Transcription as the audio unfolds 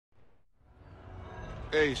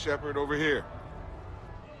Hey, Shepard, over here.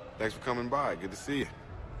 Thanks for coming by. Good to see you.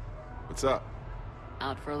 What's up?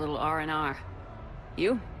 Out for a little R&R.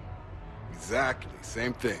 You? Exactly.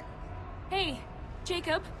 Same thing. Hey,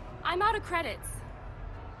 Jacob. I'm out of credits.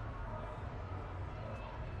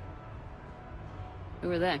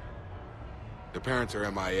 Who are they? The parents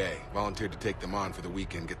are MIA. Volunteered to take them on for the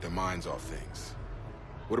weekend, get their minds off things.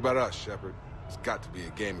 What about us, Shepard? There's got to be a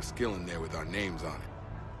game of skill in there with our names on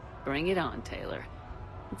it. Bring it on, Taylor.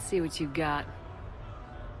 Let's see what you got.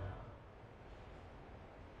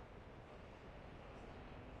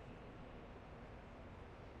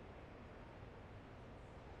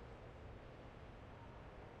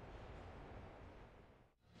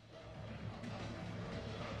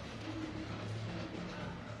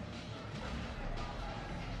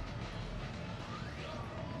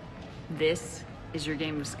 This is your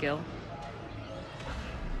game of skill?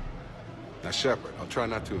 Now, Shepard, I'll try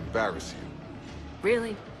not to embarrass you.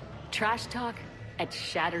 Really? Trash talk? At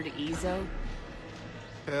Shattered Ezo?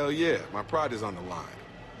 Hell yeah, my pride is on the line.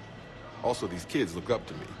 Also, these kids look up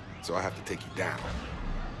to me, so I have to take you down.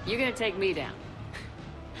 You're gonna take me down?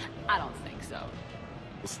 I don't think so.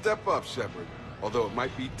 Well, step up, Shepard. Although it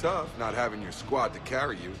might be tough not having your squad to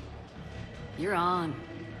carry you. You're on.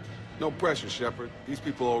 No pressure, Shepard. These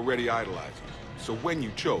people already idolize you. So when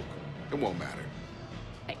you choke, it won't matter.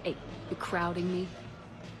 Hey, you crowding me?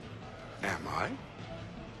 Am I?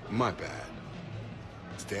 My bad.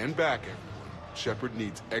 Stand back, everyone. Shepard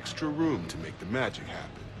needs extra room to make the magic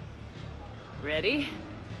happen. Ready?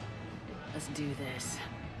 Let's do this.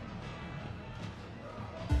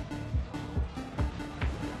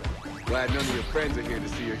 Glad none of your friends are here to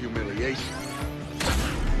see your humiliation.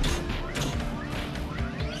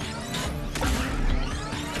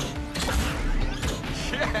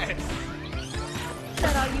 Yes! Is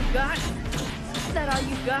that all you got? Is that all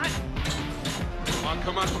you got? Come on,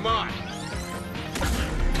 come on, come on!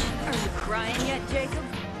 Are you crying yet, Jacob?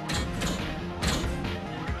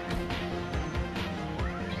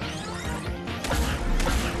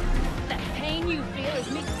 That pain you feel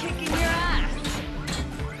is me kicking your ass.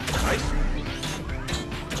 Nice.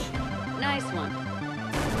 Nice one.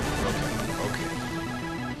 Okay.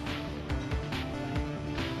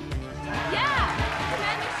 Yeah!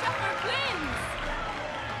 Commander Shepard wins!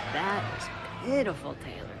 That was pitiful,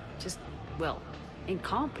 Taylor. Just, well,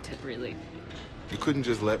 incompetent, really. You couldn't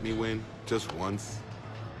just let me win, just once?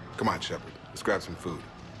 Come on, Shepard. Let's grab some food.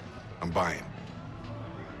 I'm buying.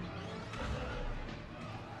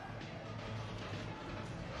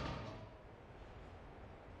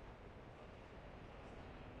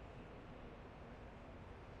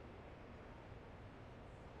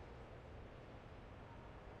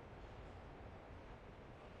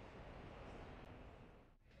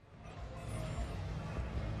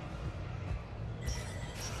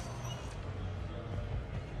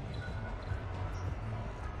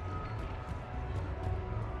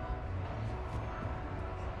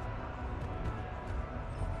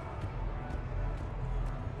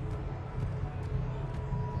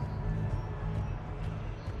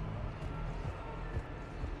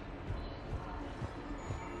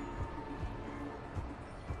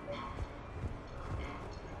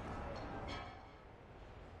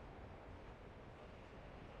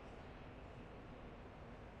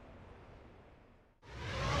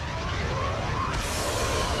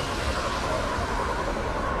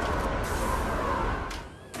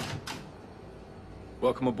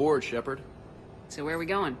 Welcome aboard, Shepard. So where are we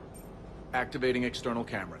going? Activating external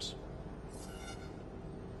cameras.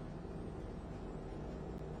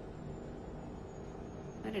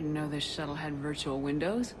 I didn't know this shuttle had virtual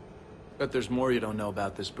windows. Bet there's more you don't know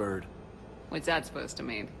about this bird. What's that supposed to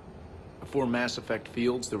mean? Before Mass Effect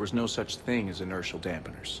fields, there was no such thing as inertial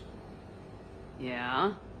dampeners.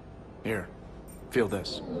 Yeah? Here, feel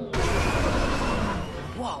this.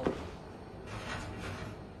 Whoa!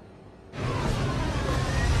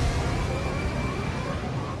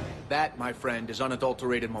 That, my friend, is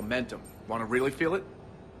unadulterated momentum. Want to really feel it?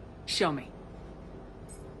 Show me.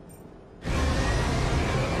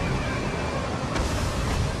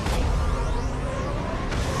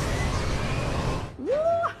 Woo!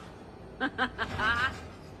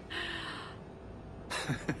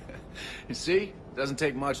 You see? Doesn't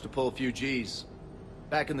take much to pull a few Gs.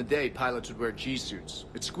 Back in the day, pilots would wear G-suits.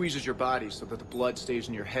 It squeezes your body so that the blood stays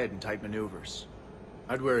in your head in tight maneuvers.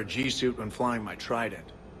 I'd wear a G-suit when flying my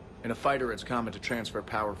Trident. In a fighter, it's common to transfer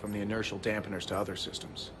power from the inertial dampeners to other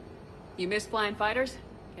systems. You miss flying fighters?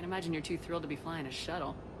 Can't imagine you're too thrilled to be flying a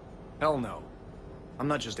shuttle. Hell no. I'm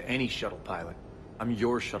not just any shuttle pilot. I'm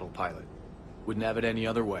your shuttle pilot. Wouldn't have it any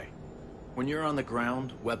other way. When you're on the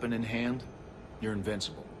ground, weapon in hand, you're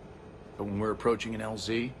invincible. But when we're approaching an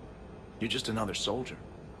LZ, you're just another soldier.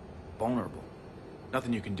 Vulnerable.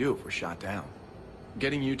 Nothing you can do if we're shot down.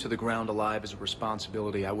 Getting you to the ground alive is a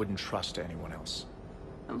responsibility I wouldn't trust to anyone else.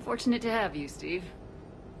 I'm fortunate to have you, Steve.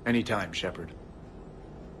 Anytime, Shepard.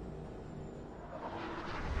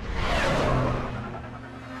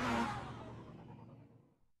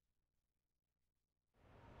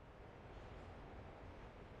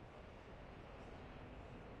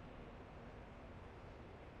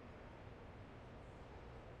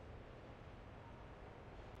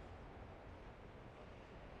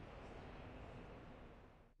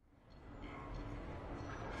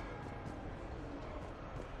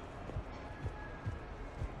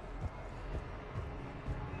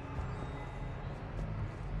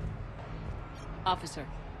 Officer,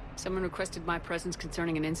 someone requested my presence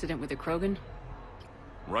concerning an incident with the Krogan.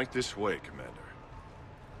 Right this way, Commander.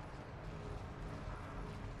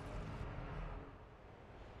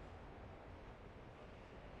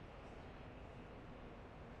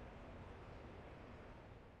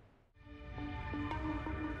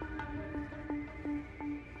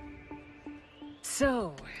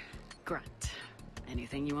 So, Grunt,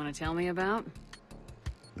 anything you want to tell me about?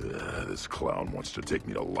 This clown wants to take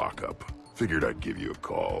me to lockup. Figured I'd give you a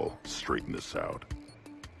call, straighten this out.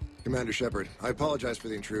 Commander Shepard, I apologize for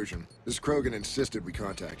the intrusion. This Krogan insisted we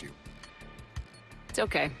contact you. It's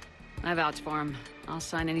okay. I vouch for him. I'll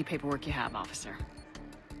sign any paperwork you have, officer.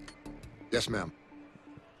 Yes, ma'am.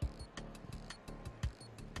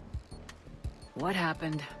 What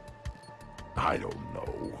happened? I don't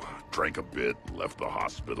know. Drank a bit, left the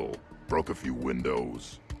hospital, broke a few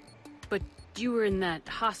windows. But you were in that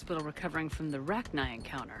hospital recovering from the Rachni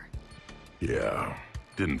encounter. Yeah,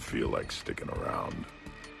 didn't feel like sticking around.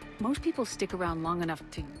 Most people stick around long enough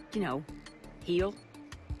to, heal.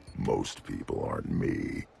 Most people aren't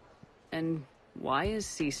me. And why is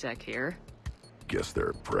C-Sec here? Guess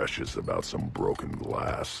they're precious about some broken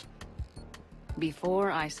glass. Before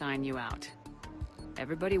I sign you out,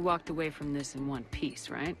 everybody walked away from this in one piece,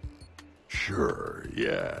 right? Sure,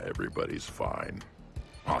 yeah, everybody's fine.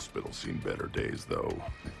 Hospital's seen better days, though.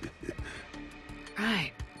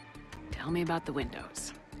 Right. Tell me about the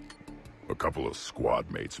windows. A couple of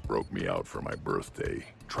squad mates broke me out for my birthday.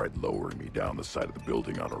 Tried lowering me down the side of the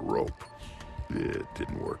building on a rope. It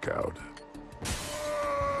didn't work out.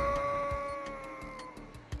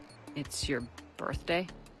 It's your birthday?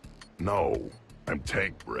 No, I'm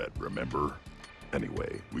tank bred, remember?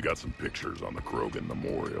 Anyway, we got some pictures on the Krogan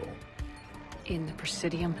Memorial. In the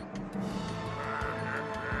Presidium?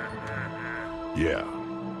 Yeah,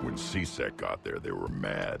 when C-Sec got there, they were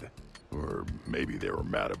mad. Or maybe they were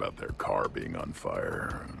mad about their car being on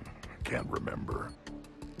fire. Can't remember.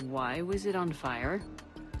 Why was it on fire?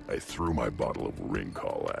 I threw my bottle of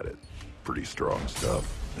Ringcall at it. Pretty strong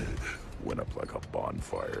stuff. It went up like a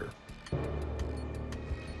bonfire.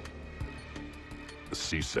 The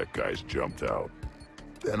C-Sec guys jumped out.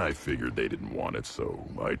 Then I figured they didn't want it, so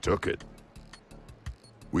I took it.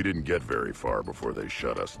 We didn't get very far before they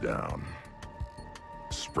shut us down.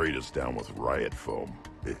 Sprayed us down with riot foam.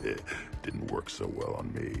 It didn't work so well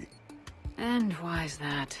on me. And why's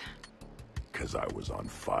that? 'Cause I was on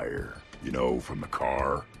fire. You know, from the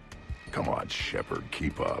car. Come on, Shepard,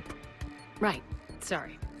 keep up. Right.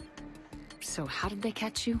 Sorry. So how did they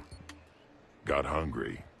catch you? Got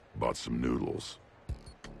hungry. Bought some noodles.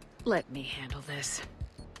 Let me handle this.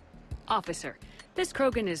 Officer, this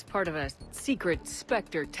Krogan is part of a secret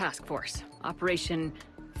Spectre task force. Operation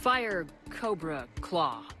Fire Cobra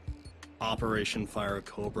Claw. Operation Fire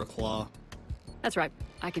Cobra Claw? That's right.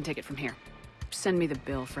 I can take it from here. Send me the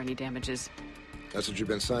bill for any damages. That's what you've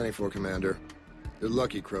been signing for, Commander. You're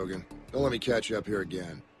lucky, Krogan. Don't let me catch you up here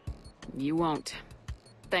again. You won't.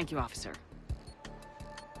 Thank you, officer.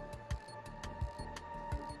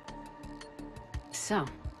 So,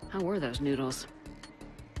 how were those noodles?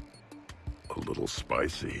 A little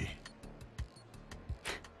spicy.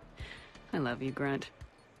 I love you, Grunt.